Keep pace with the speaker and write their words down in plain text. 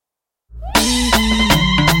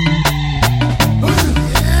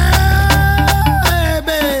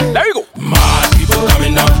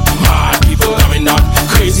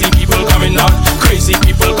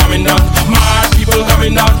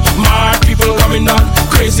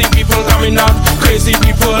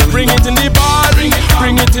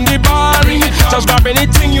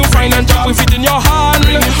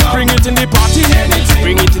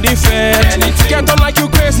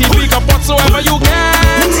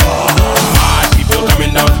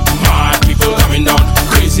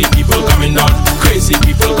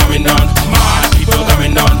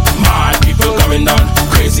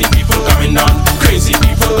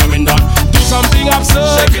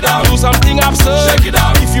sir. Shake it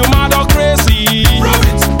out. If you mad or crazy, Prove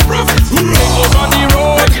it, prove it. take over the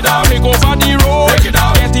road. Break it down. Take over the road. Break it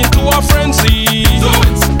down. Get into a frenzy. Do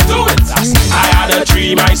it, do it. I had a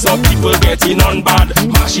dream, I saw people getting on bad,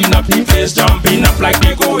 mashing up the place, jumping up like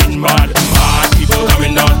they going mad. Mad people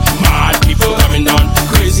coming down, mad people coming down,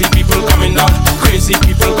 crazy people coming down, crazy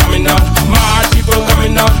people coming down, mad people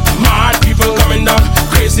coming down, mad people coming down,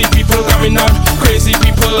 crazy people coming down, crazy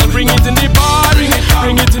people. Bring it in the bar,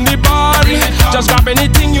 bring it in the bar. Just grab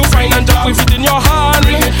anything you find and jump with it in your hand.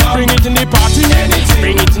 Bring it in the party,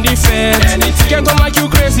 bring it in the fence. Get on like you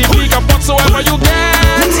crazy, pick up whatsoever you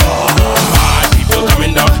get. Mad people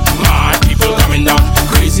coming down, mad people coming down,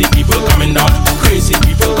 crazy people coming down, crazy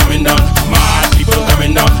people coming down, mad people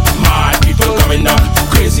coming down, mad people coming down,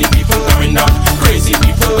 crazy people coming down, crazy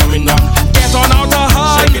people coming down. Get on out the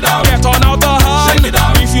hand, Shake it out. get on out the hand. Shake it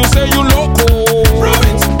out. If you say you loco, Prove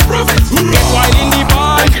it, prove it. get wild in the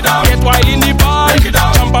bar, Break it down. get wild in the bar, Break it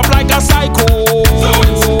down. jump up like a psycho. Do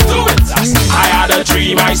it, do it. I had a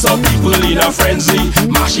dream, I saw people in a frenzy,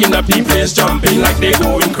 mashing up the place, jumping like they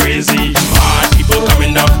going crazy. Mad people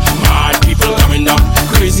coming down, mad people coming down,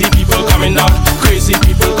 crazy people coming down, crazy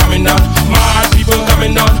people coming down, mad people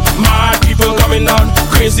coming down, mad people coming down,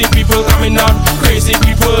 crazy people coming down, crazy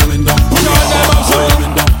people coming down. Put on them up so,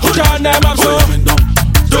 put on them up so.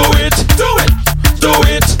 Do it, do it, do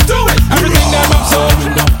it, do it. Everything them up so,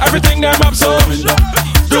 everything them up so.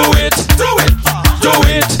 Do it, do it, do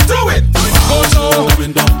it, do it. Go so,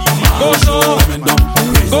 go so,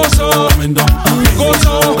 go so, go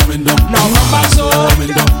so. Now come back so,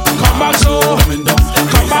 come back so,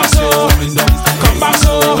 come back so, come back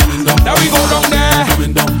so. Now we go down there,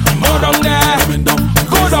 go down there,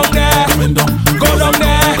 go down there, go down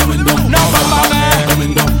there. Now come back there,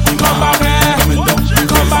 come back there,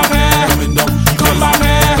 come back there, come back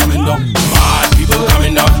there. Mad people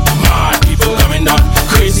coming down, mad people coming down,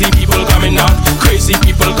 crazy people coming down, crazy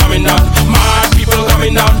people coming down, mad people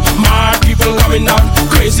coming down, mad people coming down,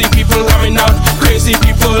 crazy people coming down, crazy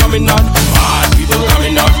people coming down, mad people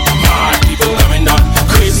coming down, mad people coming down,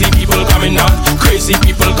 crazy people coming down, crazy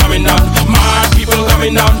people coming down, mad people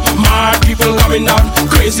coming down, mad people coming down,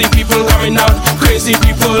 crazy people coming down, crazy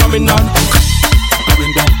people coming down,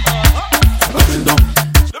 Coming down, coming down,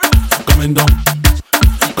 coming down,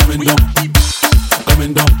 coming down.